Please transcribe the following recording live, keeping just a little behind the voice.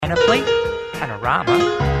panoply, panorama,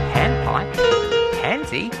 panpipe,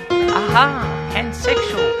 pansy, aha,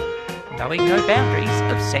 pansexual, knowing no boundaries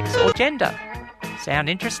of sex or gender. Sound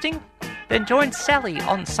interesting? Then join Sally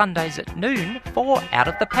on Sundays at noon for Out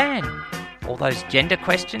of the Pan. All those gender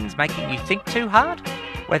questions making you think too hard?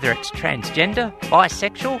 Whether it's transgender,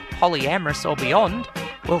 bisexual, polyamorous or beyond,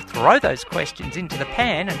 we'll throw those questions into the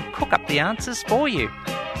pan and cook up the answers for you.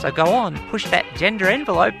 So go on, push that gender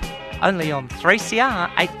envelope, only on 3CR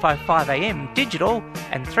 855am digital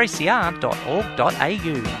and 3cr.org.au.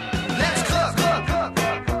 Let's cook.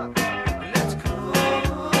 Let's cook.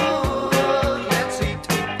 Let's eat.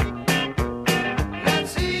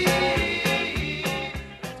 Let's eat.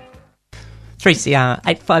 3CR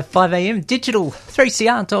 855am digital,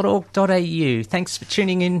 3cr.org.au. Thanks for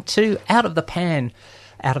tuning in to Out of the Pan.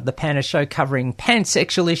 Out of the Pan, a show covering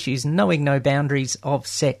pansexual issues, knowing no boundaries of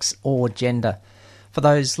sex or gender. For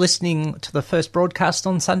those listening to the first broadcast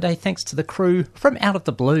on Sunday, thanks to the crew from Out of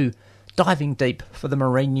the Blue, diving deep for the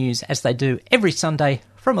marine news as they do every Sunday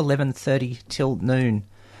from 11:30 till noon.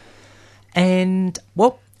 And,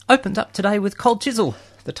 well, opened up today with Cold Chisel,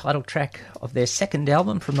 the title track of their second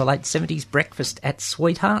album from the late 70s, Breakfast at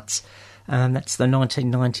Sweethearts. That's the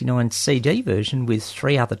 1999 CD version with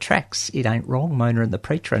 3 other tracks, It Ain't Wrong, Mona and the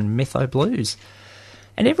Preacher and Metho Blues.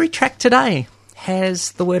 And every track today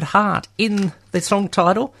has the word heart in the song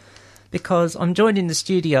title, because I'm joined in the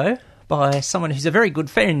studio by someone who's a very good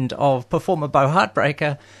friend of performer Bo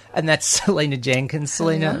Heartbreaker, and that's Selena Jenkins.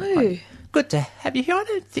 Selena, Hello. Good to have you here. I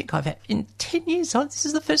don't think I've had, in 10 years, this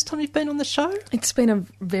is the first time you've been on the show? It's been a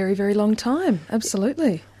very, very long time.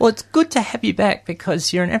 Absolutely. Well, it's good to have you back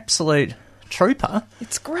because you're an absolute trooper.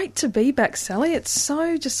 It's great to be back, Sally. It's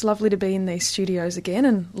so just lovely to be in these studios again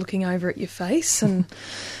and looking over at your face, and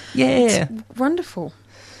Yeah. it's wonderful.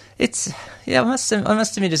 I must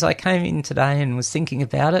admit, as I came in today and was thinking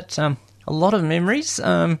about it, a lot of memories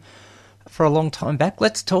for a long time back.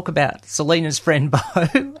 Let's talk about Selena's friend Bo.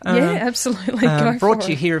 Yeah, absolutely. Go Brought for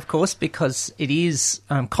you it. here, of course, because it is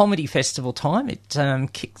Comedy Festival time. It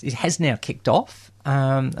has now kicked off,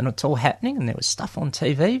 and it's all happening, and there was stuff on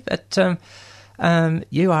TV, but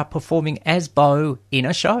you are performing as Bo in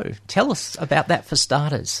a show. Tell us about that for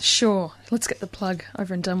starters. Sure. Let's get the plug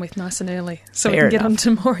over and done with nice and early so Fair we can get enough. on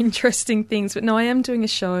to more interesting things. But no, I am doing a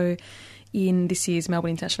show in this year's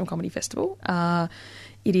Melbourne International Comedy Festival.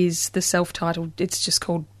 It is the self-titled, it's just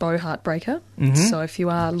called Bo Heartbreaker. Mm-hmm. So if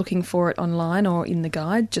you are looking for it online or in the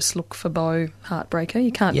guide, just look for Bo Heartbreaker.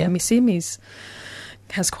 You can't Yep. miss him. He's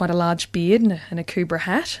has quite a large beard and a Kubra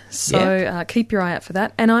hat. So keep your eye out for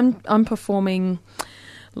that. And I'm performing,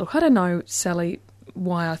 look, I don't know, Sally,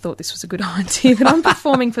 why I thought this was a good idea, but I'm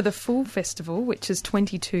performing for the full festival, which is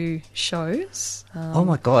 22 shows. Oh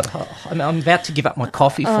my God, I'm about to give up my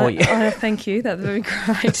coffee for you. Thank you, that would be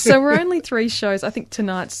great. So we're only 3 shows. I think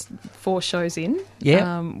tonight's 4 shows in.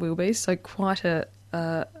 Yeah. Will be, so quite a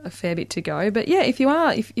fair bit to go. But yeah, if you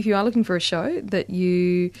are looking for a show that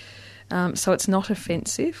you... so it's not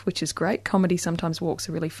offensive, which is great. Comedy sometimes walks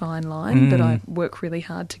a really fine line, but I work really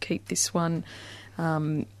hard to keep this one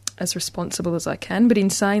as responsible as I can. But in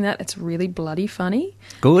saying that, it's really bloody funny.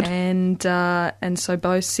 Good. And so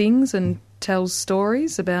Bo sings and tells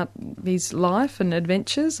stories about his life and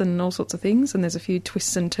adventures and all sorts of things. And there's a few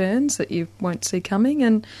twists and turns that you won't see coming.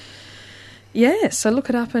 And yeah, so look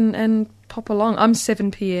it up and pop along. I'm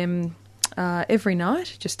 7 p.m. Every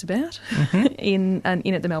night, just about, in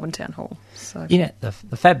at the Melbourne Town Hall. So The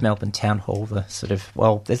Fab Melbourne Town Hall,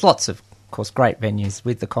 there's lots of course, great venues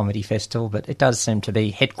with the Comedy Festival, but it does seem to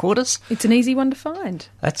be headquarters. It's an easy one to find.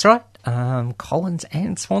 That's right. Collins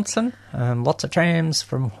and Swanson, lots of trams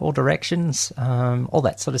from all directions, all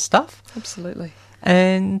that sort of stuff. Absolutely.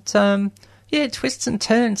 And, twists and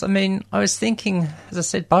turns. I mean, I was thinking, as I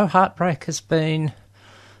said, Bo Heartbreak has been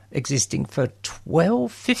existing for 12,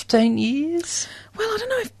 15 years. Well, I don't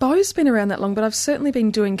know if Bo's been around that long, but I've certainly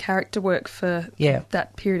been doing character work for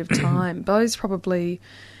that period of time. Bo's probably...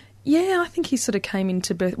 Yeah, I think he sort of came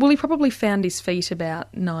into birth... Well, he probably found his feet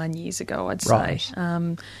about 9 years ago, I'd say. Right.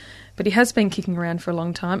 But he has been kicking around for a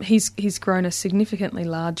long time. He's grown a significantly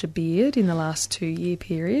larger beard in the last 2-year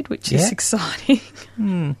period, which is exciting.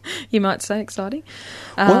 You might say exciting,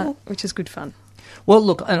 which is good fun. Well,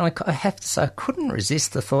 look, and I have to say, I couldn't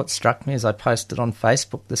resist. The thought struck me as I posted on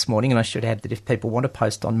Facebook this morning, and I should add that if people want to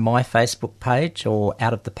post on my Facebook page or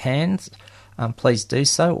Out of the Pans, please do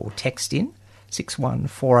so, or text in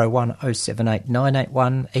 61401 078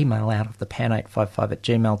 981, email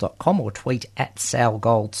outofthepan855@gmail.com, or tweet at Sal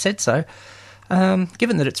Gold said so.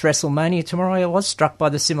 Given that it's WrestleMania tomorrow, I was struck by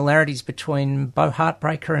the similarities between Bo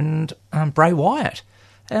Heartbreaker and Bray Wyatt.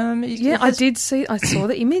 Yeah, I did see. I saw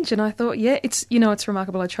the image, and I thought, yeah, it's it's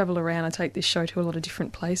remarkable. I travel around. I take this show to a lot of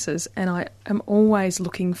different places, and I am always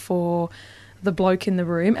looking for the bloke in the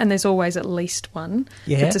room, and there's always at least one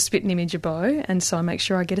that's a spitting image of Beau, and so I make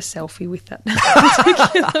sure I get a selfie with that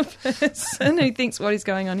particular person who thinks what is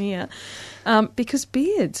going on here. Because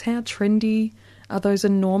beards, how trendy are those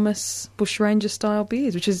enormous bushranger style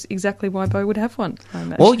beards, which is exactly why Beau would have one, I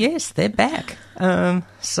imagine. Well, yes, they're back. It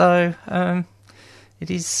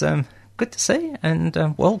is good to see, and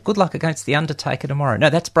good luck against the Undertaker tomorrow.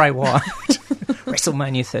 No, that's Bray Wyatt.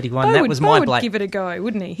 WrestleMania 31. Beau that would, was Beau my would Blake. give it a go,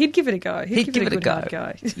 wouldn't he? He'd give it a go. He'd give it a good hard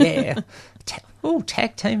go. Yeah.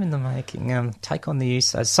 Tag team in the making. Take on the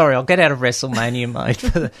Usos. Sorry, I'll get out of WrestleMania mode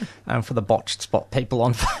for the botched spot people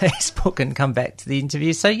on Facebook and come back to the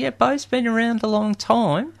interview. So, yeah, Beau's been around a long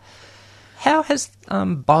time. How has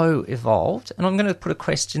Beau evolved? And I'm going to put a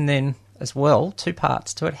question then as well, two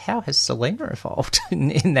parts to it. How has Selena evolved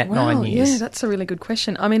in that 9 years? Yeah, that's a really good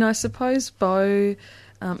question. I mean, I suppose Beau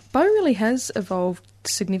really has evolved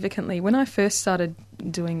significantly. When I first started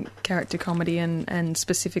doing character comedy and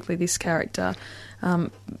specifically this character,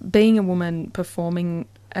 being a woman performing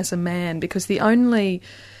as a man, because the only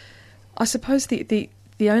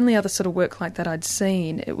other sort of work like that I'd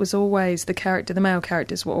seen, it was always the male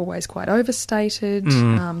characters were always quite overstated.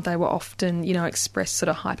 They were often, expressed sort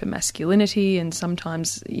of hyper-masculinity, and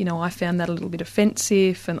sometimes, I found that a little bit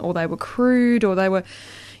offensive, or they were crude, or they were,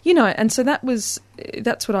 and so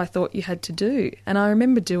that's what I thought you had to do. And I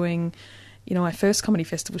remember doing, my first comedy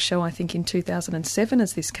festival show, I think in 2007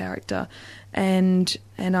 as this character, and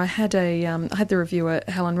I had the reviewer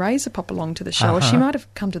Helen Razor pop along to the show, or she might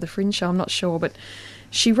have come to the Fringe show, I'm not sure, but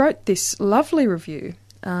she wrote this lovely review,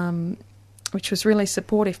 which was really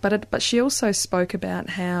supportive, but she also spoke about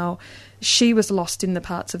how she was lost in the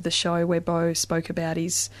parts of the show where Beau spoke about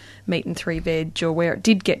his meat and three veg, or where it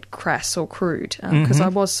did get crass or crude, because I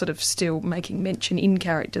was sort of still making mention in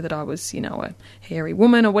character that I was, a hairy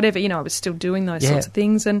woman or whatever, I was still doing those sorts of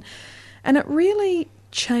things, and it really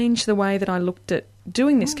changed the way that I looked at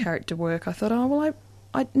doing this character work. I thought,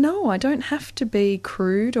 I don't have to be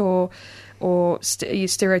crude or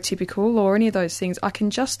stereotypical or any of those things. I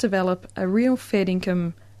can just develop a real fair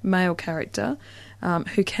income male character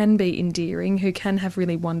who can be endearing, who can have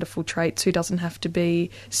really wonderful traits, who doesn't have to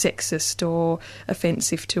be sexist or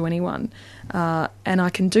offensive to anyone. And I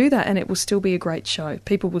can do that, and it will still be a great show.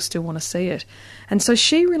 People will still want to see it. And so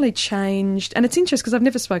she really changed, and it's interesting because I've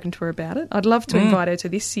never spoken to her about it. I'd love to invite her to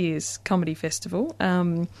this year's comedy festival,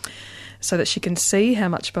 so that she can see how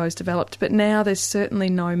much Beau's developed. But now there's certainly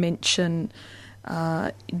no mention.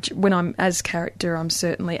 When I'm as character, I'm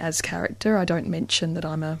certainly as character. I don't mention that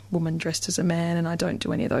I'm a woman dressed as a man, and I don't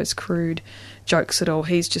do any of those crude jokes at all.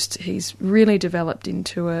 He's really developed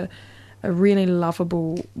into a really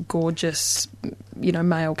lovable, gorgeous,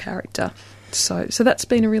 male character. So that's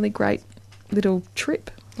been a really great little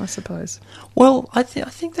trip, I suppose. Well, I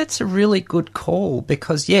think that's a really good call,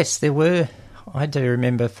 because yes, there were. I do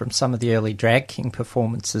remember from some of the early Drag King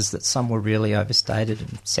performances that some were really overstated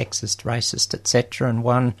and sexist, racist, etc. And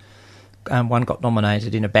one got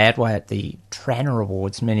nominated in a bad way at the Tranner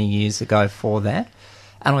Awards many years ago for that.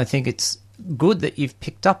 And I think it's good that you've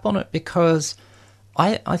picked up on it, because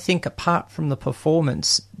I think apart from the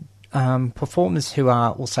performance, performers who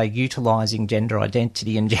are also utilising gender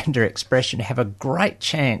identity and gender expression have a great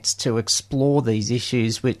chance to explore these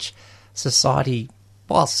issues which society,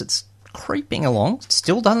 whilst it's creeping along,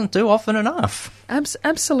 still doesn't do often enough.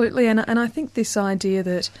 Absolutely, and I think this idea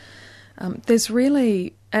that there's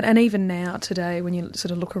really, and even now today when you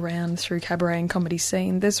sort of look around through cabaret and comedy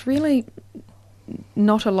scene, there's really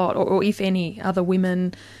not a lot, or if any, other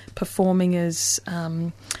women performing as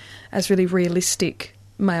really realistic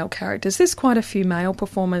male characters. There's quite a few male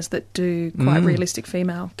performers that do quite realistic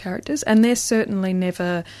female characters, and they're certainly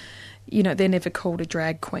never... they're never called a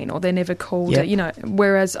drag queen, or they're never called,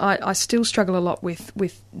 whereas I still struggle a lot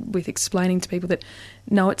with explaining to people that,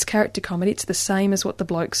 no, it's character comedy. It's the same as what the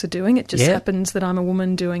blokes are doing. It just happens that I'm a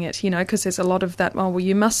woman doing it, because there's a lot of that,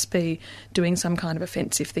 you must be doing some kind of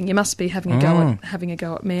offensive thing. You must be having a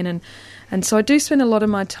go at men. And so I do spend a lot of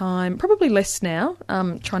my time, probably less now,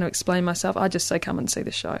 trying to explain myself. I just say, come and see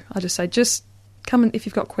the show. I just say, just come and, if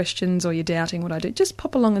you've got questions or you're doubting what I do, just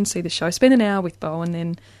pop along and see the show. Spend an hour with Beau and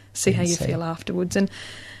then see how you feel afterwards. And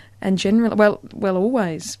generally, well,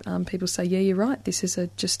 always people say, yeah, you're right. This is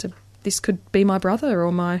this could be my brother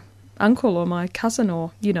or my uncle or my cousin,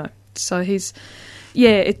 or So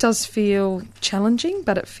it does feel challenging,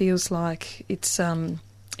 but it feels like it's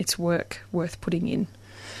work worth putting in.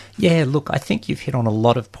 Yeah, look, I think you've hit on a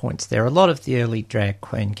lot of points there. A lot of the early drag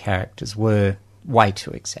queen characters were way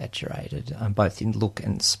too exaggerated, both in look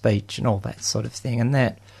and speech and all that sort of thing, and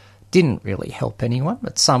that didn't really help anyone,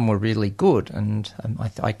 but some were really good, and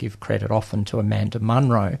I give credit often to Amanda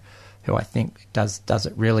Munro, who I think does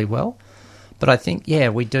it really well. But I think, yeah,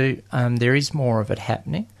 we do. There is more of it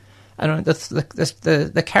happening, and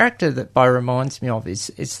the character that Bo reminds me of is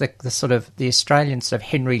the sort of the Australian sort of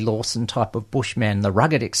Henry Lawson type of bushman, the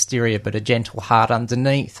rugged exterior but a gentle heart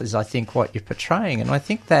underneath, is I think what you're portraying, and I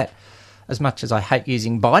think that, as much as I hate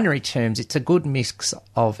using binary terms, it's a good mix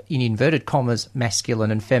of, in inverted commas, masculine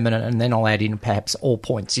and feminine, and then I'll add in perhaps all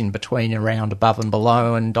points in between, around, above and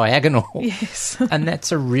below, and diagonal. Yes. And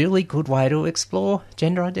that's a really good way to explore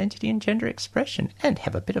gender identity and gender expression, and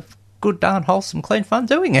have a bit of good, darn, wholesome, clean fun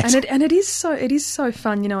doing it. And it is so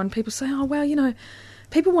fun, you know, and people say, oh, well, you know,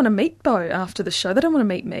 people want to meet Bo after the show. They don't want to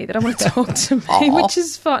meet me. They don't want to talk to me, which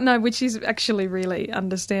is fun. No, which is actually really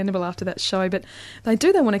understandable after that show. But they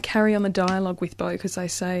do. They want to carry on the dialogue with Bo because they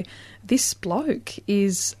say, this bloke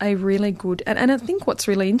is a really good... And I think what's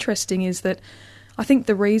really interesting is that I think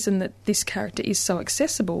the reason that this character is so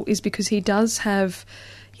accessible is because he does have...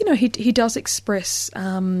 You know, he does express...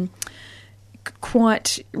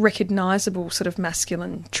 quite recognisable sort of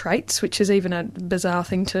masculine traits, which is even a bizarre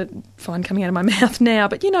thing to find coming out of my mouth now.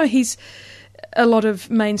 But, you know, a lot of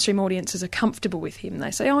mainstream audiences are comfortable with him.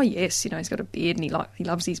 They say, oh, yes, you know, he's got a beard and he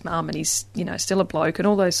loves his mum and he's, you know, still a bloke and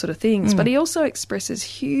all those sort of things. But he also expresses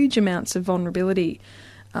huge amounts of vulnerability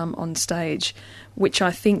on stage, which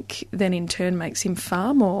I think then in turn makes him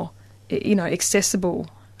far more, you know, accessible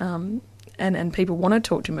and people want to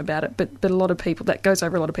talk to him about it, but a lot of people, that goes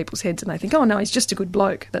over a lot of people's heads and they think, oh, no, he's just a good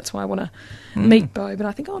bloke. That's why I want to meet Bo. But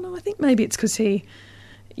I think, oh, no, I think maybe it's because he,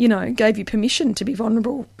 you know, gave you permission to be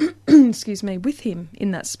vulnerable, excuse me, with him in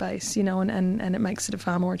that space, you know, and it makes it a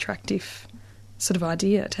far more attractive sort of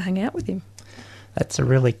idea to hang out with him. That's a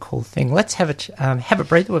really cool thing. Let's have a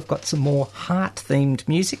breather. We've got some more heart-themed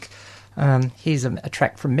music. Here's a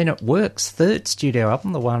track from Men at Work's third studio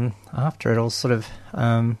album, the one after it all sort of,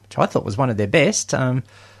 which I thought was one of their best,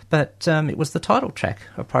 but it was the title track,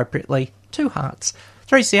 appropriately, Two Hearts.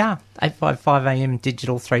 3CR, 855am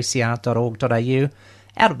digital, 3cr.org.au,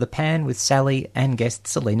 Out of the Pan with Sally and guest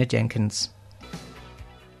Selena Jenkins.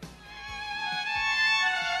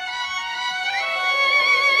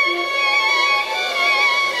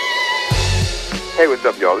 Hey, what's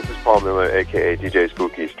up, y'all? This is Paul Miller, a.k.a. DJ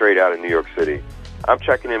Spooky, straight out of New York City. I'm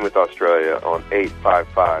checking in with Australia on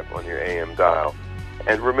 855 on your AM dial.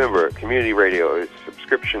 And remember, community radio is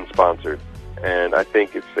subscription-sponsored, and I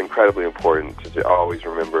think it's incredibly important to always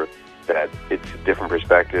remember that it's a different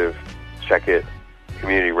perspective. Check it,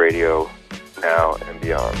 community radio, now and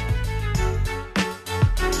beyond.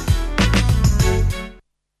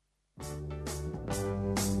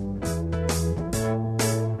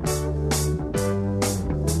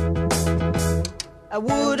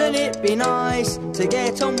 Wouldn't it be nice to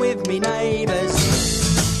get on with me neighbours?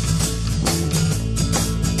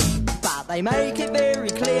 But they make it very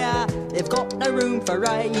clear they've got no room for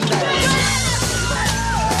ravers.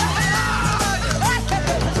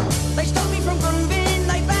 They stop me from grooving,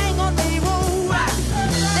 they bang on the wall.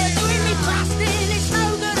 They're doing me trusting, it's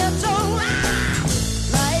no good at all.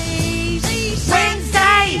 Lazy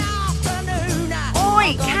Wednesday! afternoon.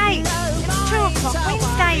 Oi, Kate, it's 2 o'clock,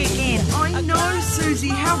 Wednesday again. I know, Susie.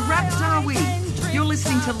 How wrapped are we? You're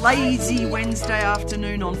listening to Lazy Wednesday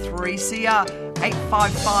afternoon on 3CR,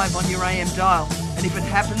 855 on your AM dial. And if it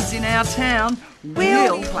happens in our town,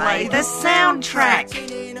 We'll play the soundtrack.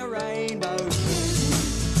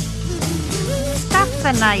 Stuff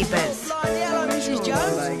the neighbours. Hello, Mrs.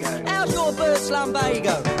 Jones. How's your bird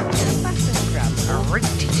slumbago?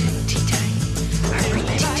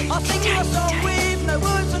 I sing you a song with no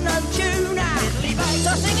words and no tune.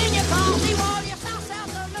 So sing in your party while you suss out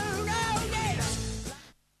the moon. Oh, yes.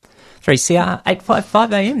 3CR,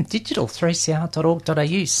 855am, digital,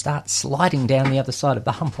 3cr.org.au. Start sliding down the other side of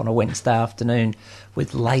the hump on a Wednesday afternoon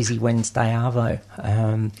with Lazy Wednesday Arvo.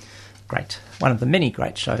 Great. One of the many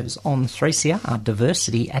great shows on 3CR,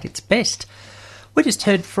 diversity at its best. We just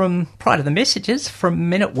heard from, prior to the messages, from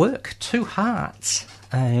Men at Work, Two Hearts.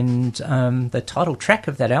 And the title track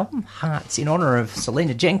of that album, Hearts, in honour of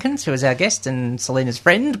Selena Jenkins, who is our guest, and Selena's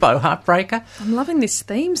friend, Bo Heartbreaker. I'm loving this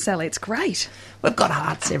theme, Sally. It's great. We've got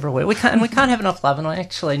hearts everywhere. We can't have enough love, and I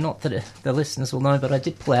actually, not that the listeners will know, but I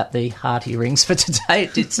did pull out the heart earrings for today.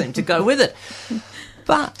 It did seem to go with it.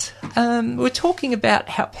 But we're talking about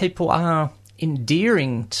how people are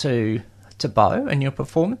endearing to to Beau and your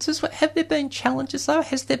performances. Have there been challenges, though?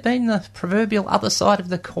 Has there been the proverbial other side of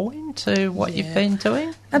the coin to what you've been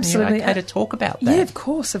doing? Absolutely. Are you okay to talk about that? Yeah, of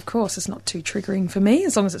course. It's not too triggering for me,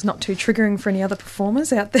 as long as it's not too triggering for any other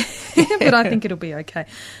performers out there. But I think it'll be okay.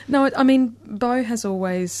 No, I mean, Beau has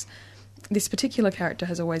always... This particular character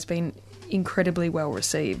has always been incredibly well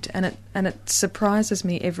received, and it surprises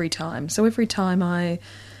me every time. So every time I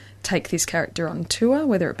take this character on tour,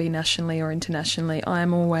 whether it be nationally or internationally, I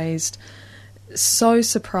am always so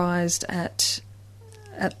surprised at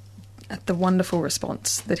the wonderful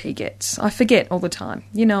response that he gets. I forget all the time.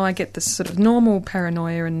 You know, I get this sort of normal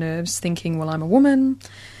paranoia and nerves thinking, well, I'm a woman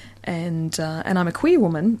and I'm a queer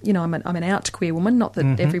woman. You know, I'm an out queer woman. Not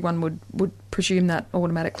that everyone would presume that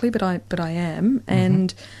automatically, but I am.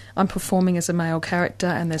 And I'm performing as a male character,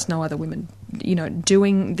 and there's no other women, you know,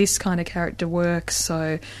 doing this kind of character work.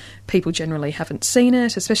 So people generally haven't seen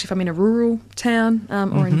it, especially if I'm in a rural town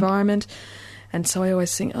or environment. And so I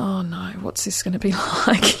always think, oh no, what's this going to be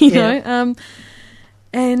like? You know.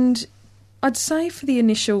 And I'd say for the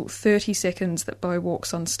initial 30 seconds that Beau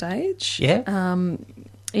walks on stage,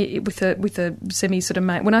 with a semi sort of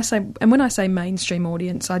when I say mainstream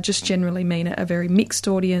audience, I just generally mean a very mixed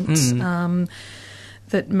audience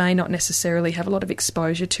that may not necessarily have a lot of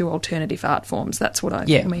exposure to alternative art forms. That's what I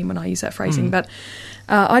mean when I use that phrasing. But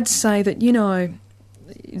I'd say that, you know,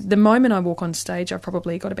 the moment I walk on stage, I've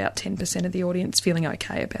probably got about 10% of the audience feeling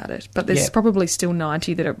okay about it. But there's probably still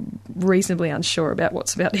 90 that are reasonably unsure about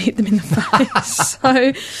what's about to hit them in the face.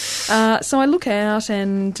 So I look out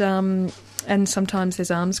and sometimes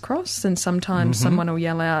there's arms crossed, and sometimes someone will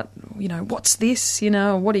yell out, you know, what's this? You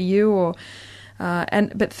know, what are you? Or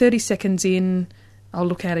but 30 seconds in, I'll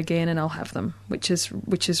look out again and I'll have them, which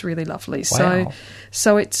is really lovely. Wow.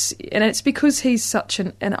 So it's because he's such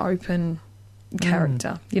an open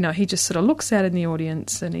character. You know, he just sort of looks out in the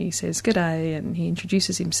audience and he says g'day and he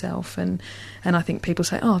introduces himself, and I think people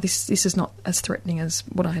say, oh, this is not as threatening as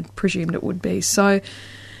what I had presumed it would be. So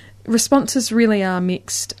responses really are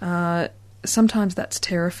mixed. Sometimes that's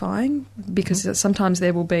terrifying because sometimes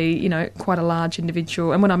there will be, you know, quite a large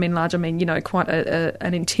individual, and when I mean large, I mean, you know, quite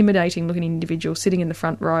an intimidating looking individual sitting in the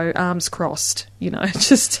front row, arms crossed, you know,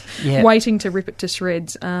 just waiting to rip it to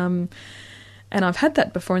shreds. And I've had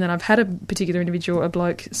that before, and then I've had a particular individual, a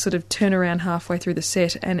bloke, sort of turn around halfway through the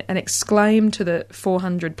set and exclaim to the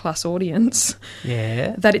 400 plus audience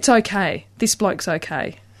that it's okay, this bloke's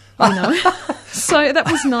okay. You know, so that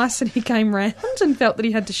was nice that he came round and felt that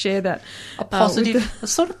he had to share that. A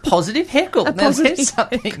sort of positive heckle. That's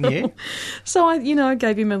something new. So I, you know,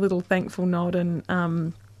 gave him a little thankful nod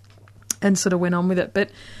and sort of went on with it.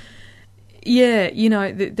 But yeah, you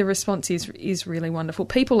know, the response is really wonderful.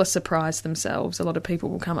 People are surprised themselves. A lot of people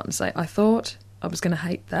will come up and say, I thought I was going to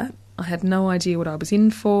hate that. I had no idea what I was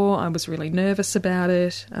in for. I was really nervous about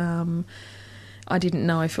it. I didn't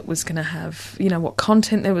know if it was going to have, you know, what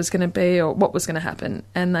content there was going to be or what was going to happen.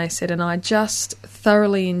 And they said, and I just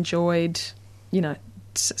thoroughly enjoyed, you know,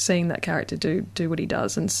 seeing that character do what he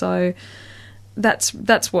does. And so that's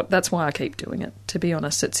why I keep doing it, to be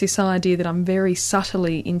honest. It's this idea that I'm very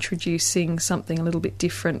subtly introducing something a little bit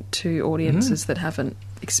different to audiences that haven't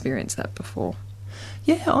experienced that before.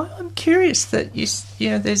 Yeah, I'm curious that you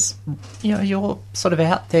know, there's, you know, you're sort of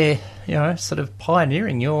out there, you know, sort of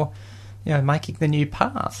pioneering your, you know, making the new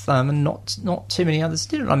path, and not too many others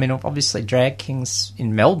did it. I mean, obviously Drag Kings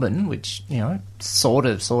in Melbourne, which, you know, sort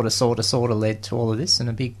of led to all of this, and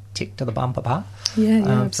a big tick to the bumper bar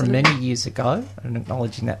from many years ago, and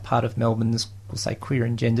acknowledging that part of Melbourne's, we'll say, queer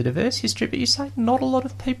and gender diverse history, but you say not a lot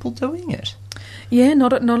of people doing it. Yeah,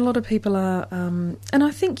 not a lot of people are, and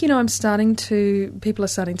I think, you know, people are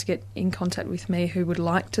starting to get in contact with me who would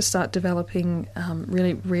like to start developing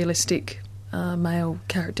really realistic male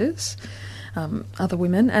characters, other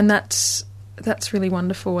women, and that's really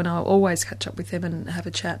wonderful, and I'll always catch up with them and have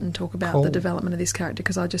a chat and talk about the development of this character,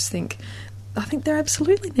 because I think there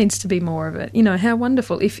absolutely needs to be more of it. You know, how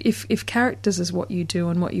wonderful. If characters is what you do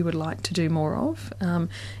and what you would like to do more of,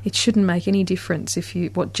 it shouldn't make any difference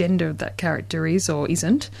what gender that character is or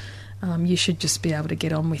isn't. You should just be able to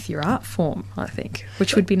get on with your art form, I think,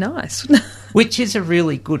 which would be nice. Which is a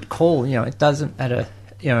really good call. You know, it doesn't matter,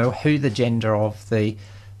 you know, who the gender of the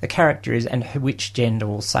character is and which gender,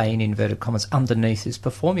 will say in inverted commas, underneath is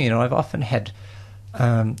performing. And I've often had,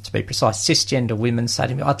 to be precise, cisgender women say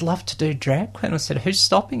to me, I'd love to do drag queen. I said, who's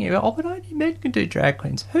stopping you? Oh, but only men can do drag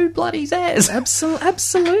queens. Who bloody says?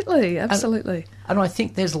 Absolutely. And I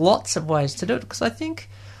think there's lots of ways to do it, because I think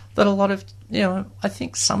that a lot of, you know, I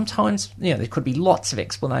think sometimes, you know, there could be lots of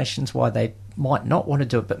explanations why they might not want to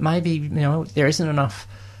do it, but maybe, you know, there isn't enough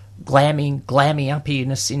glammy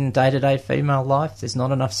uppiness in day-to-day female life. There's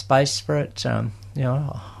not enough space for it. I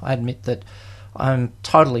admit that I'm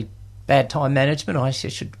totally bad time management.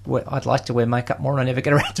 I'd like to wear makeup more, and I never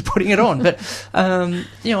get around to putting it on. But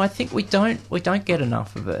I think we don't get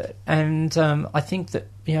enough of it, and I think that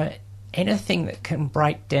anything that can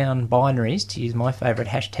break down binaries, to use my favourite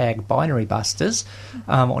hashtag, binary busters,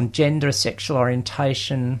 on gender, sexual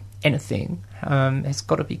orientation, anything, has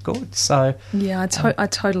got to be good. So yeah, I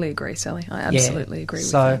totally agree, Sally. I absolutely agree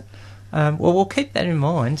with that. Well, we'll keep that in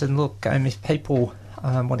mind. And look, if people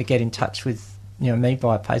want to get in touch with me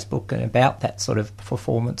via Facebook and about that sort of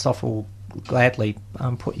performance offer, will gladly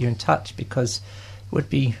put you in touch, because it would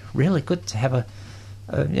be really good to have a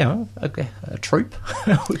troupe.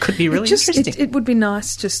 It could be really interesting. It would be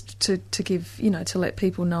nice just to give, to let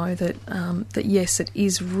people know that that yes, it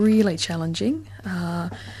is really challenging,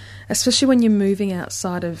 especially when you're moving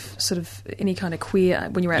outside of sort of any kind of queer.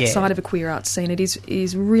 When you're outside of a queer art scene, it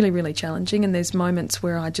is really, really challenging. And there's moments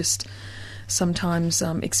where I just sometimes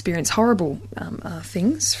experience horrible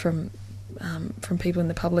things from people in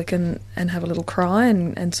the public, and have a little cry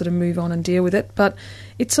and sort of move on and deal with it. But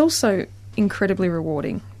it's also incredibly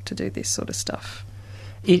rewarding to do this sort of stuff.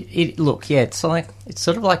 It's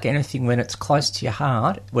sort of like anything. When it's close to your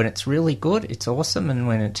heart, when it's really good, it's awesome, and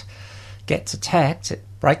when it gets attacked, it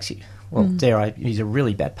breaks you. Well, dare I use a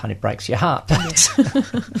really bad pun, it breaks your heart. But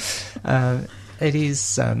it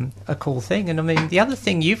is a cool thing. And I mean, the other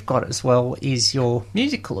thing you've got as well is your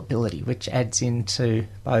musical ability, which adds into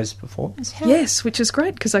Beau's performance. Yes, which is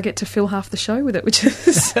great, because I get to fill half the show with it, which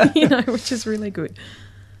is which is really good.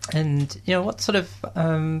 And what sort of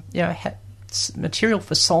material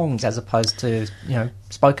for songs as opposed to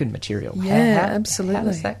spoken material? Yeah, absolutely. How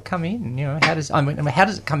does that come in? How does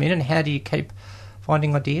it come in, and how do you keep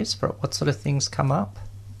finding ideas for it? What sort of things come up?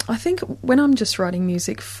 I think when I'm just writing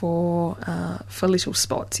music for little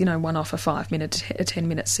spots, one off a 5-minute, a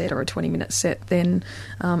 10-minute set, or a 20-minute set, then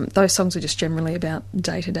those songs are just generally about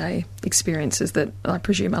day-to-day experiences that I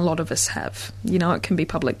presume a lot of us have. It can be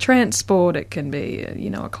public transport, it can be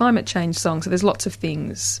a climate change song. So there's lots of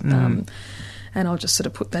things. And I'll just sort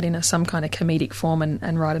of put that in some kind of comedic form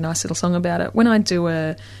and write a nice little song about it. When I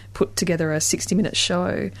put together a 60-minute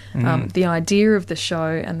show, the idea of the show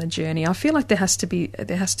and the journey, I feel like there has to be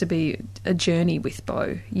a journey with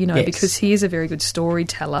Beau, Yes. because he is a very good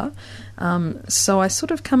storyteller. So I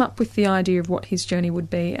sort of come up with the idea of what his journey would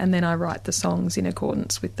be, and then I write the songs in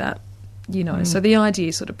accordance with that. So the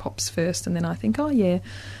idea sort of pops first, and then I think, oh yeah,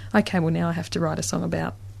 okay, well now I have to write a song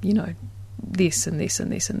about this and this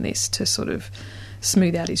and this and this to sort of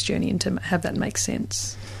smooth out his journey and to have that make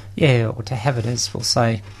sense. Yeah, or to have it as, we'll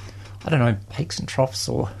say, I don't know, peaks and troughs,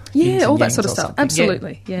 or all that sort of stuff. Something.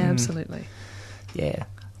 Absolutely, absolutely. Yeah.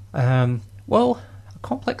 Well, a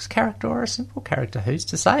complex character or a simple character, who's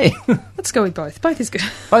to say? Let's go with both. Both is good.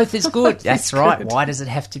 Both is good. That's right. Good. Why does it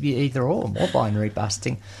have to be either or? More binary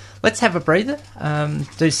busting. Let's have a breather,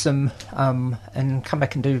 do some, and come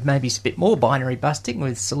back and do maybe a bit more binary busting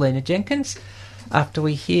with Selena Jenkins after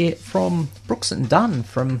we hear from Brooks and Dunn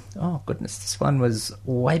from, oh goodness, this one was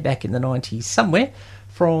way back in the 90s somewhere,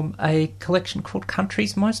 from a collection called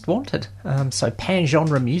Country's Most Wanted. So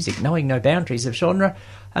pan-genre music, knowing no boundaries of genre.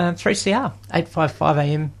 3CR, 855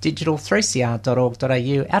 AM, digital,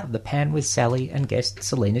 3cr.org.au, Out of the Pan with Sally and guest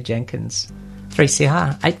Selena Jenkins.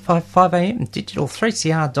 3CR, 855 AM, digital,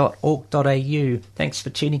 3cr.org.au. Thanks for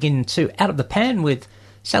tuning in to Out of the Pan with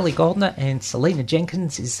Sally Goldner, and Selena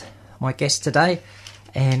Jenkins is my guest today.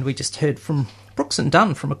 And we just heard from Brooks and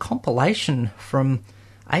Dunn from a compilation from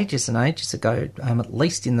ages and ages ago, at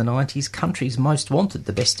least in the 90s, Country's Most Wanted,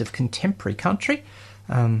 the best of contemporary country,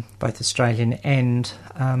 both Australian and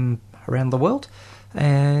around the world.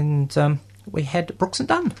 And we had Brooks and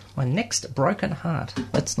Dunn, My Next Broken Heart.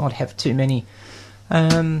 Let's not have too many.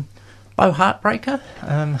 Beau Heartbreaker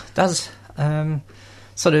does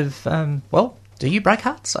sort of, do you break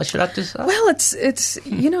hearts? I should have to say. Well,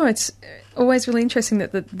 it's always really interesting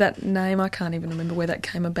that name. I can't even remember where that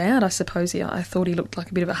came about. I suppose I thought he looked like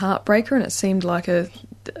a bit of a heartbreaker, and it seemed like a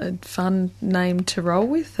fun name to roll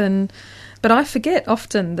with. But I forget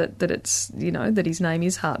often that it's, that his name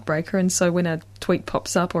is Heartbreaker, and so when a tweet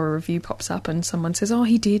pops up or a review pops up and someone says, oh,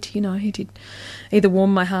 he did either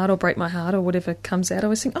warm my heart or break my heart or whatever comes out, I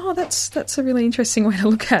always think, oh, that's a really interesting way to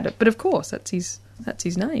look at it. But of course, that's his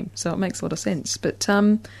name, so it makes a lot of sense. But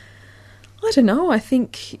I don't know. I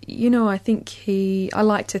think I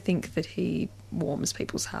like to think that he warms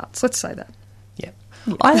people's hearts. Let's say that. Yeah.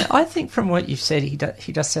 I think from what you've said, he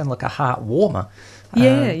does sound like a heart warmer.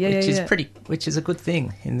 Which is a good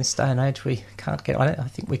thing in this day and age. We can't get. I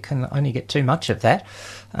think we can only get too much of that.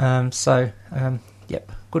 Good.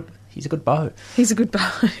 He's a good beau. He's a good beau.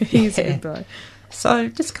 He's a good beau. So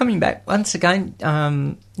just coming back once again,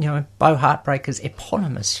 Beau Heartbreaker's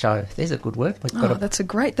eponymous show. There's a good word.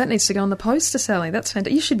 That needs to go on the poster, Sally. That's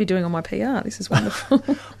fantastic. You should be doing all my PR. This is wonderful.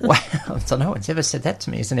 Wow, so no one's ever said that to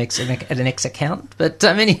me as an ex-accountant. But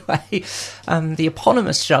anyway, the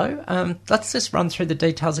eponymous show. Let's just run through the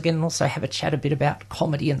details again and also have a chat a bit about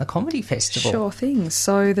comedy and the Comedy Festival. Sure thing.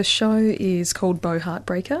 So the show is called Beau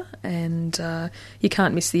Heartbreaker, and you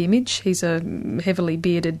can't miss the image. He's a heavily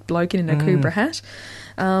bearded bloke in a Cobra hat.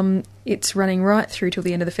 It's running right through till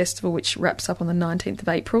the end of the festival, which wraps up on the 19th of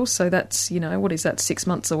April. So that's, what is that, 6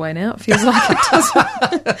 months away now? It feels like it does.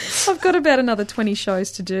 I've got about another 20 shows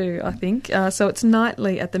to do, I think. So it's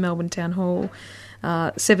nightly at the Melbourne Town Hall,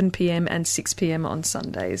 7pm and 6pm on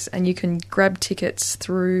Sundays. And you can grab tickets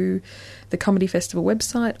through the Comedy Festival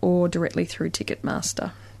website or directly through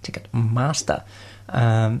Ticketmaster.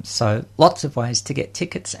 So lots of ways to get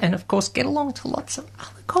tickets and, of course, get along to lots of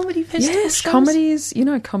other comedy festivals. Yes, comedy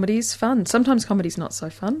is fun. Sometimes comedy's not so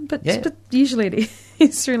fun, but usually it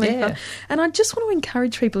is really fun. And I just want to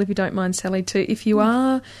encourage people, if you don't mind, Sally, if you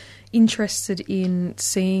are interested in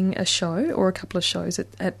seeing a show or a couple of shows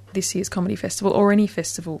at this year's Comedy Festival or any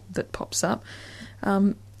festival that pops up,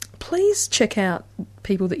 please check out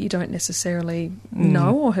people that you don't necessarily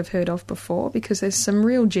know or have heard of before, because there's some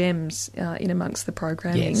real gems in amongst the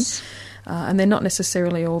programming. Yes. And they're not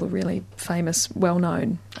necessarily all the really famous,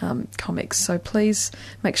 well-known comics. So please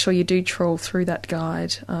make sure you do trawl through that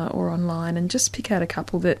guide or online and just pick out a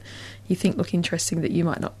couple that you think look interesting that you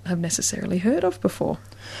might not have necessarily heard of before.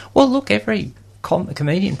 Well, look, every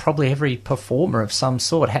comedian, probably every performer of some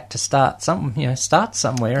sort had to start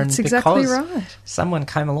somewhere. That's and exactly because right. someone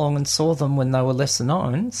came along and saw them when they were lesser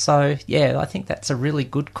known. So, I think that's a really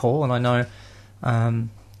good call. And I know,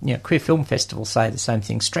 Queer Film Festivals say the same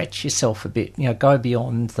thing. Stretch yourself a bit, go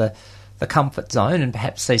beyond the comfort zone and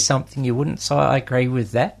perhaps see something you wouldn't. So I agree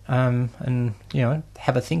with that. And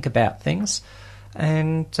have a think about things.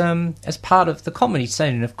 And as part of the comedy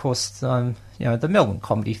scene, and of course, the Melbourne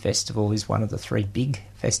Comedy Festival is one of the 3 big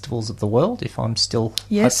festivals of the world, if I'm still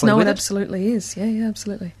it absolutely is. Yeah,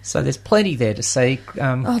 absolutely. So there's plenty there to see.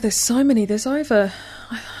 There's so many. I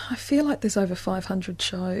feel like there's over 500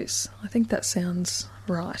 shows. I think that sounds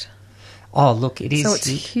right. Oh, look, it is. So it's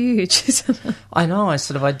huge, isn't it? I know. I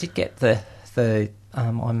did get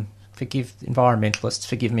environmentalists,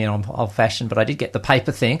 forgive me, I'm old-fashioned, but I did get the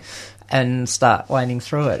paper thing and start wading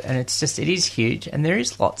through it, and it is huge, and there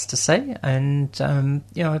is lots to see, and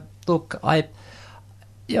look, I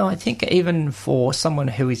think even for someone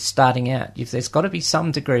who is starting out, there's got to be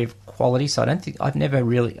some degree of quality. So I've never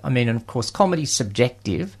really, and of course, comedy's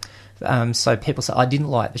subjective. So people say, I didn't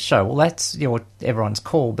like the show. Well, that's what everyone's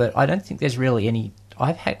call, but I don't think there's really any.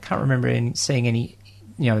 Can't remember seeing any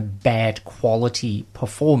bad quality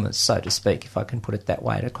performers, so to speak, if I can put it that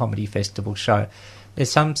way, at a comedy festival show.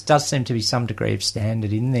 Does seem to be some degree of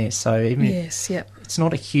standard in there. So even it's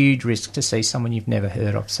not a huge risk to see someone you've never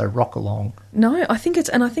heard of. So rock along. No, I think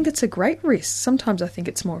it's a great risk. Sometimes I think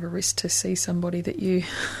it's more of a risk to see somebody that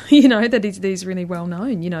that is really well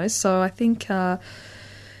known. So I think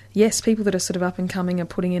people that are sort of up and coming are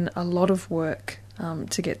putting in a lot of work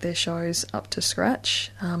to get their shows up to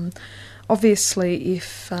scratch. Obviously,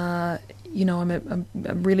 if I'm a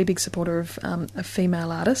really big supporter of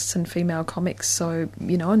female artists and female comics, so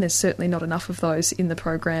and there's certainly not enough of those in the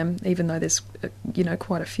program, even though there's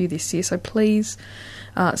quite a few this year. So please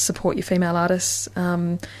support your female artists,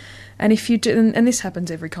 and if you do, and this happens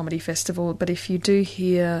every comedy festival, but if you do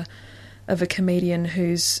hear of a comedian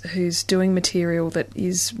who's doing material that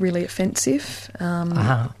is really offensive,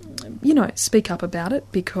 speak up about it,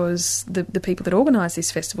 because the people that organise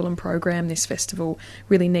this festival and program this festival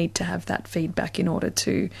really need to have that feedback in order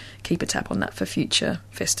to keep a tap on that for future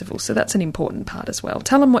festivals. So that's an important part as well.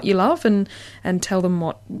 Tell them what you love and tell them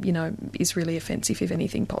what is really offensive if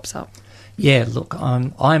anything pops up. Yeah, look,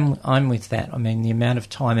 I'm with that. I mean, the amount of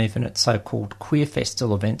time, even at so-called queer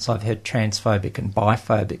festival events, I've heard transphobic and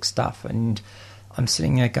biphobic stuff, and I'm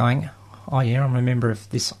sitting there going, oh yeah, I'm a member of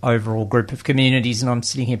this overall group of communities, and I'm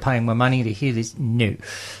sitting here paying my money to hear this. No.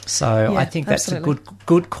 So I think that's absolutely a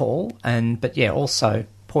good call, but also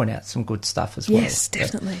point out some good stuff as well. Yes,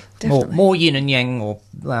 definitely. More yin and yang, or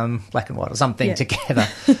black and white, or something together.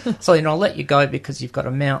 So I'll let you go because you've got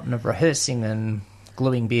a mountain of rehearsing and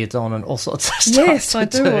gluing beards on and all sorts of stuff. Yes, I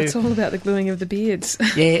to do. It's all about the gluing of the beards.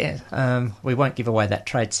 Yeah, we won't give away that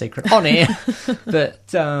trade secret on air. But,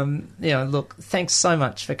 look, thanks so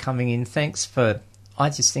much for coming in. Thanks for, I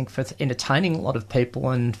just think, for entertaining a lot of people,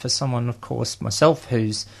 and for someone, of course, myself,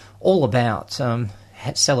 who's all about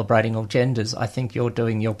celebrating all genders. I think you're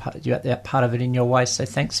doing your part, you're that part of it in your way, so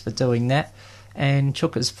thanks for doing that. And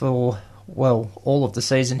Chookers for, well, all of the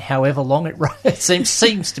season, however long it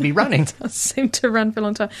seems to be running. It does seem to run for a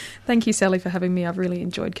long time. Thank you, Sally, for having me. I've really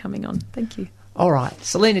enjoyed coming on. Thank you. All right,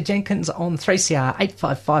 Selena Jenkins on 3CR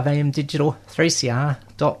 855 AM Digital,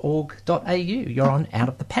 3cr.org.au. You're on Out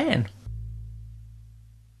of the Pan.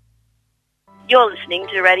 You're listening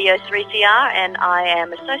to Radio 3CR, and I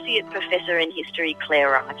am Associate Professor in History,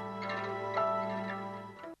 Claire Wright.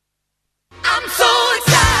 I'm so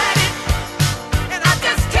excited, and I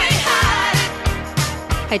just can't hide it.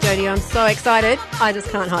 Hey Jodie, I'm so excited. I just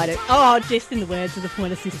can't hide it. Oh, just in the words of the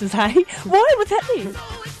Pointer Sisters, hey? Why? What's happening?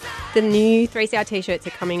 The new 3CR t-shirts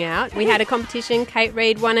are coming out. We had a competition, Kate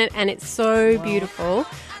Reid won it, and it's so beautiful.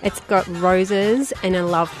 It's got roses and a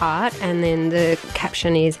love heart, and then the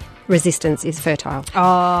caption is, resistance is fertile.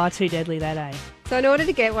 Oh, too deadly that, eh? So in order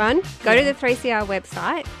to get one, go to the 3CR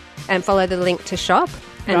website and follow the link to shop,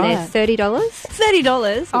 and they're $30.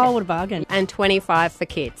 $30? Oh, what a bargain. And $25 for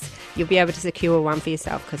kids. You'll be able to secure one for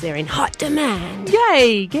yourself because they're in hot demand.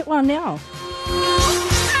 Yay, get one now. I'm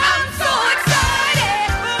so excited,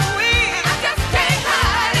 I just can't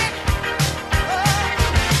hide it.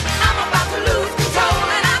 I'm about to lose control,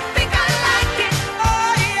 and I think I like it.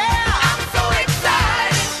 Oh yeah, I'm so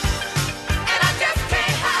excited, and I just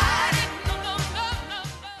can't hide it. No.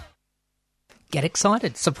 Get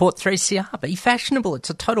excited. Support 3CR. Be fashionable. It's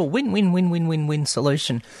a total win-win-win-win-win-win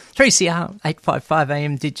solution. 3CR, 855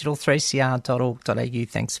 AM Digital, 3cr.org.au.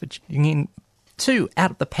 Thanks for tuning in to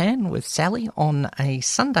Out of the Pan with Sally on a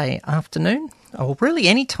Sunday afternoon. Or really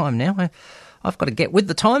any time now. I've got to get with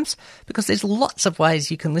the times because there's lots of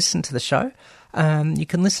ways you can listen to the show. You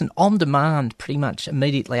can listen on demand pretty much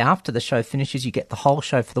immediately after the show finishes. You get the whole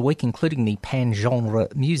show for the week, including the pan-genre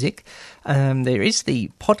music. There is the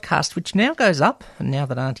podcast, which now goes up, and now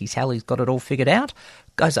that Auntie Sally's got it all figured out,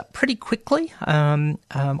 goes up pretty quickly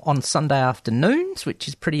on Sunday afternoons, which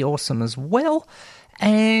is pretty awesome as well.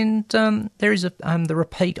 And there is the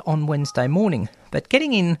repeat on Wednesday morning. But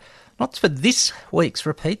getting in, not for this week's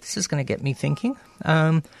repeat, this is going to get me thinking.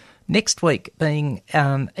 Next week being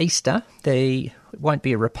Easter, there won't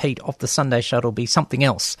be a repeat of the Sunday show. It'll be something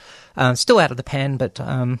else. Still Out of the Pan, but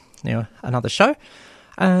another show.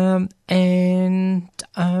 Of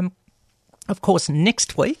course,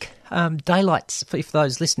 next week, daylight, for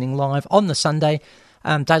those listening live on the Sunday,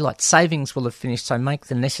 daylight savings will have finished, so make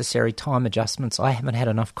the necessary time adjustments. I haven't had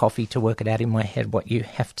enough coffee to work it out in my head what you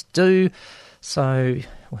have to do. So,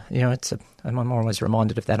 I'm always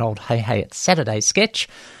reminded of that old Hey, it's Saturday sketch.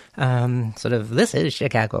 This is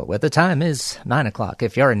Chicago, where the time is 9 o'clock.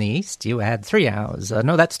 If you're in the east, you add 3 hours.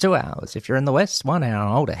 No, that's 2 hours. If you're in the west, 1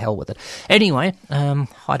 hour. Oh, to hell with it. Anyway,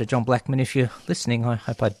 hi to John Blackman if you're listening. I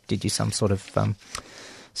hope I did you some sort of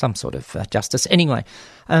justice. Anyway,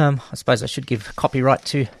 I suppose I should give copyright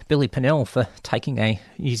to Billy Pennell for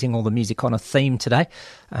using all the music on a theme today.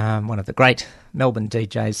 One of the great Melbourne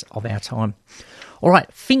DJs of our time. All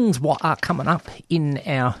right, things what are coming up in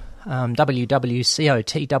our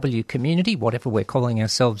WWCOTW community, whatever we're calling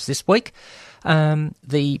ourselves this week.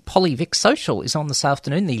 The Polyvic Social is on this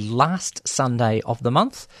afternoon, the last Sunday of the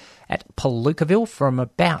month at Palukaville from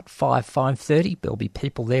about 5:30. There'll be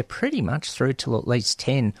people there pretty much through till at least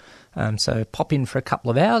 10. So pop in for a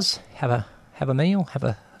couple of hours, have a meal, have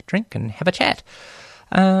a drink and have a chat.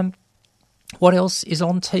 What else is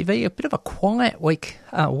on TV? A bit of a quiet week.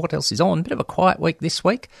 What else is on? A bit of a quiet week this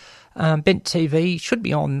week. Bent TV should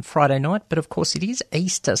be on Friday night, but of course it is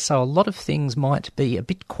Easter, so a lot of things might be a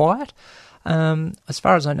bit quiet. As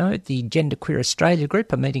far as I know, the Genderqueer Australia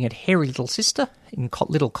group are meeting at Hairy Little Sister in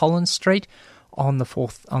Little Collins Street on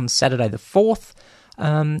Saturday the 4th.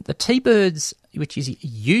 The T-Birds, which is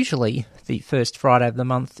usually the first Friday of the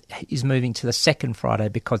month, is moving to the second Friday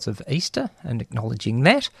because of Easter and acknowledging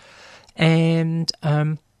that. And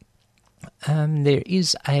there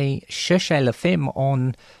is a Cherchez la Femme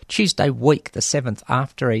on Tuesday week, the 7th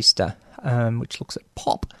after Easter, which looks at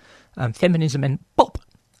pop, feminism and pop.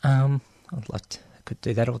 Could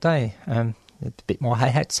do that all day. A bit more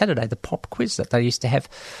Hey It's Saturday, the pop quiz that they used to have.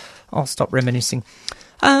 I'll stop reminiscing.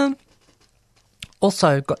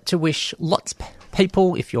 Also got to wish lots of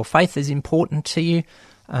people, if your faith is important to you,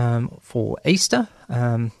 for Easter.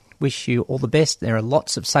 Wish you all the best. There are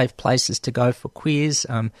lots of safe places to go for queers.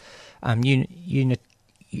 The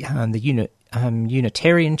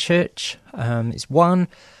Unitarian Church is one.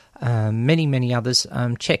 Many, many others.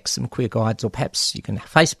 Check some queer guides, or perhaps you can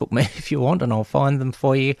Facebook me if you want, and I'll find them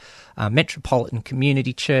for you. Metropolitan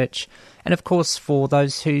Community Church. And, of course, for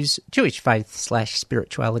those whose Jewish faith /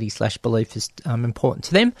 spirituality / belief is important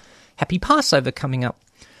to them, happy Passover coming up.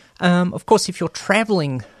 Of course, if you're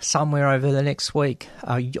travelling somewhere over the next week,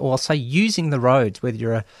 or say using the roads, whether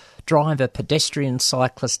you're a driver, pedestrian,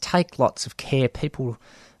 cyclist, take lots of care. People,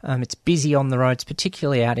 it's busy on the roads,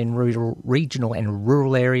 particularly out in regional and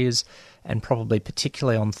rural areas, and probably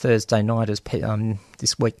particularly on Thursday night as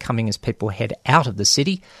this week coming as people head out of the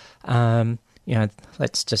city.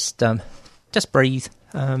 Let's just breathe,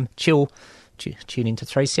 chill, tune into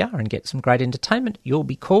 3CR and get some great entertainment. You'll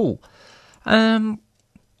be cool.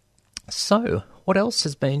 So, what else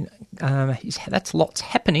has been? That's lots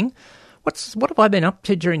happening. What have I been up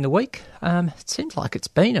to during the week? It seems like it's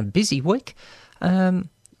been a busy week.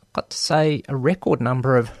 Got to say a record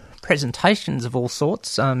number of presentations of all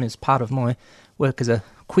sorts as part of my work as a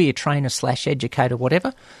queer trainer / educator,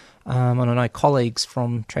 whatever. And I know colleagues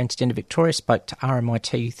from Transgender Victoria spoke to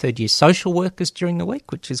RMIT third-year social workers during the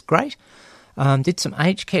week, which is great. Did some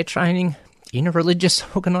aged care training in a religious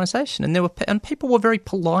organisation, and people were very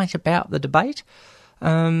polite about the debate,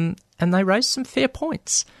 and they raised some fair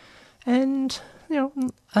points. And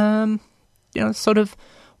sort of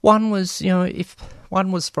one was, if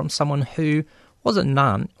one was from someone who was a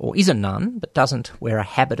nun or is a nun but doesn't wear a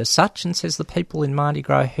habit as such, and says the people in Mardi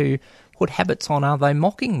Gras who put habits on, are they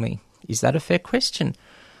mocking me? Is that a fair question?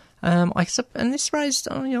 And this raised,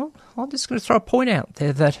 I'm just going to throw a point out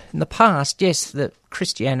there that in the past, yes, that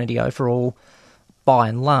Christianity overall, by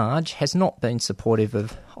and large, has not been supportive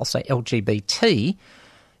of, I'll say, LGBT.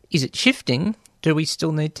 Is it shifting? Do we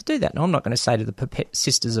still need to do that? Now, I'm not going to say to the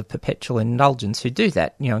Sisters of Perpetual Indulgence who do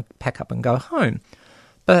that, pack up and go home.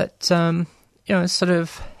 But, sort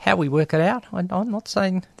of how we work it out, I'm not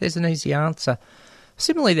saying there's an easy answer.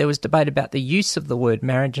 Similarly, there was debate about the use of the word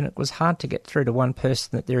marriage, and it was hard to get through to one person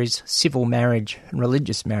that there is civil marriage and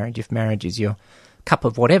religious marriage, if marriage is your cup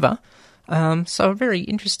of whatever. So a very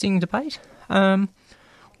interesting debate.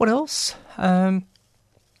 What else? Got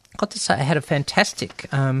to say I had a fantastic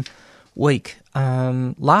week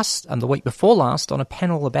the week before last on a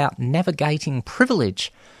panel about navigating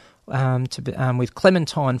privilege with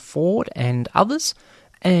Clementine Ford and others,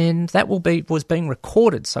 and that was being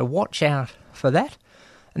recorded, so watch out for that.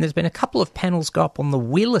 And there's been a couple of panels go up on the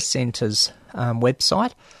Wheeler Centre's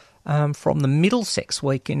website from the Middlesex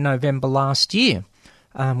week in November last year,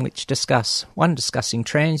 which discussing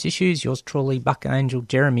trans issues, yours truly, Buck Angel,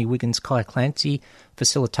 Jeremy Wiggins, Kai Clancy,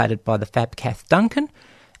 facilitated by the Fab Kath Duncan,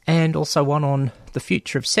 and also one on the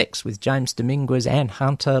future of sex with James Dominguez, Anne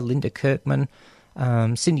Hunter, Linda Kirkman,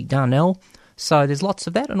 Cindy Darnell. So there's lots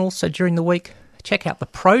of that, and also during the week, check out the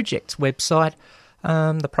Project's website.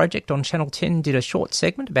 The Project on Channel 10 did a short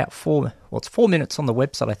segment, about 4 minutes on the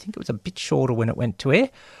website. I think it was a bit shorter when it went to air,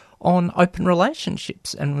 on open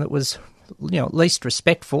relationships, and it was, at least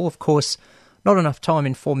respectful. Of course, not enough time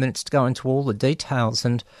in 4 minutes to go into all the details,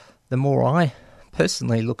 and the more I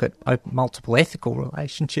personally look at multiple ethical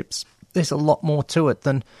relationships, there's a lot more to it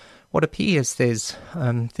than what appears. There's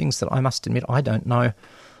things that I must admit I don't know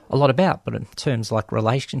a lot about, but in terms like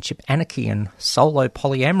relationship anarchy and solo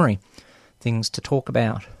polyamory, things to talk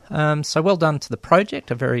about. So well done to the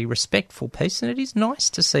Project, a very respectful piece, and it is nice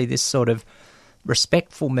to see this sort of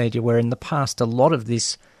respectful media where in the past a lot of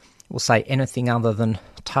this, we'll say anything other than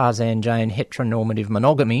Tarzan Jane heteronormative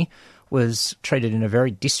monogamy, was treated in a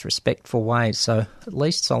very disrespectful way. So at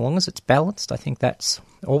least so long as it's balanced, I think that's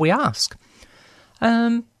all we ask.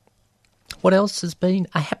 What else has been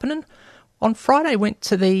happening? On Friday went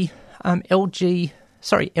to the LBQ.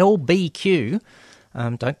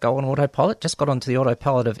 Don't go on autopilot, just got onto the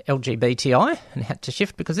autopilot of LGBTI and had to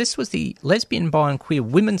shift because this was the Lesbian, Bi and Queer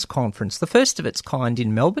Women's Conference, the first of its kind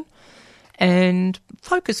in Melbourne, and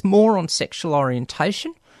focused more on sexual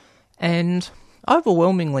orientation and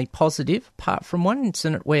overwhelmingly positive, apart from one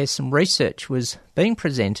incident where some research was being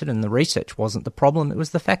presented, and the research wasn't the problem, it was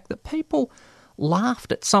the fact that people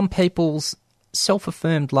laughed at some people's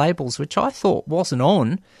self-affirmed labels, which I thought wasn't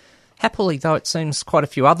on. Happily, though, it seems quite a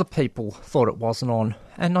few other people thought it wasn't on.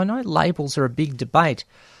 And I know labels are a big debate,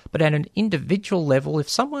 but at an individual level, if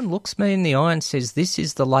someone looks me in the eye and says, this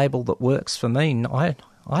is the label that works for me, I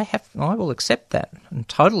will accept that and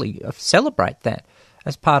totally celebrate that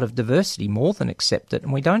as part of diversity, more than accept it.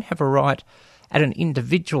 And we don't have a right at an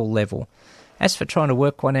individual level. As for trying to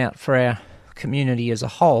work one out for our community as a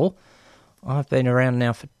whole, I've been around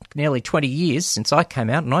now for nearly 20 years since I came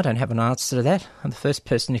out, and I don't have an answer to that. I'm the first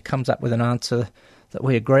person who comes up with an answer that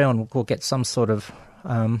we agree on, we'll get some sort of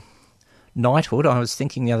knighthood. I was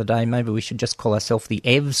thinking the other day maybe we should just call ourselves the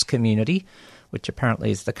EVS community, which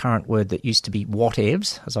apparently is the current word that used to be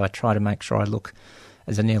whatevs, as I try to make sure I look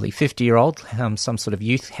as a nearly 50-year-old, have some sort of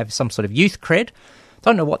youth cred.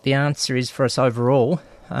 Don't know what the answer is for us overall,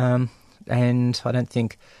 and I don't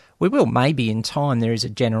think we will. Maybe in time there is a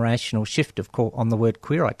generational shift on the word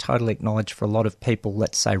queer. I totally acknowledge for a lot of people,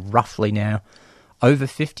 let's say roughly now over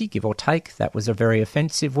 50, give or take, that was a very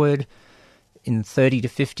offensive word. In 30 to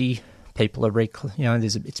 50, people are,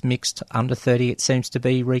 it's mixed. Under 30, it seems to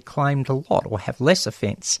be reclaimed a lot or have less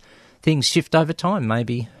offence. Things shift over time.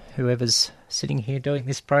 Maybe whoever's sitting here doing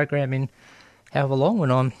this program in however long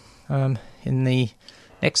when I'm in the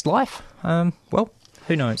next life, well,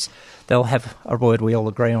 who knows? They'll have a word we all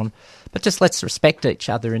agree on. But just let's respect each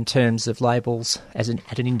other in terms of labels at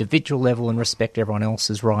an individual level and respect everyone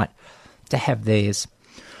else's right to have theirs.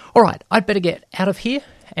 All right, I'd better get out of here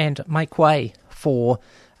and make way for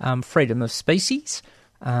freedom of species,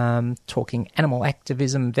 talking animal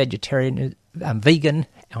activism, vegan,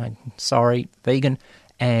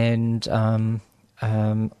 and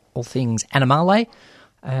all things animale.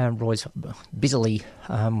 Roy's busily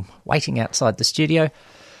waiting outside the studio.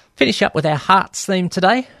 Finish up with our Hearts theme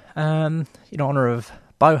today, in honour of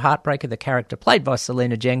Bo Heartbreaker, the character played by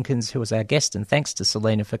Selena Jenkins, who was our guest, and thanks to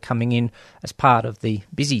Selena for coming in as part of the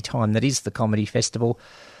busy time that is the Comedy Festival.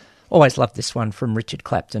 Always loved this one from Richard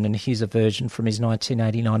Clapton, and here's a version from his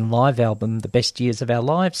 1989 live album, The Best Years of Our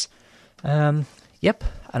Lives. Yep,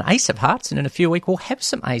 an Ace of Hearts, and in a few weeks we'll have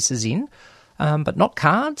some aces in, but not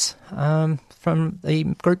cards, from the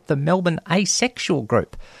group, the Melbourne Asexual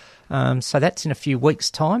Group. So that's in a few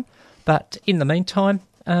weeks' time. But in the meantime,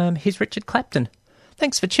 here's Richard Clapton.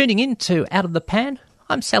 Thanks for tuning in to Out of the Pan.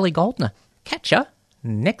 I'm Sally Goldner. Catch ya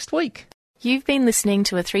next week. You've been listening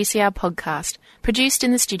to a 3CR podcast produced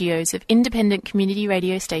in the studios of independent community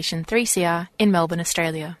radio station 3CR in Melbourne,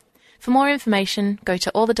 Australia. For more information, go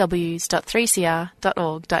to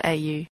allthews.3cr.org.au.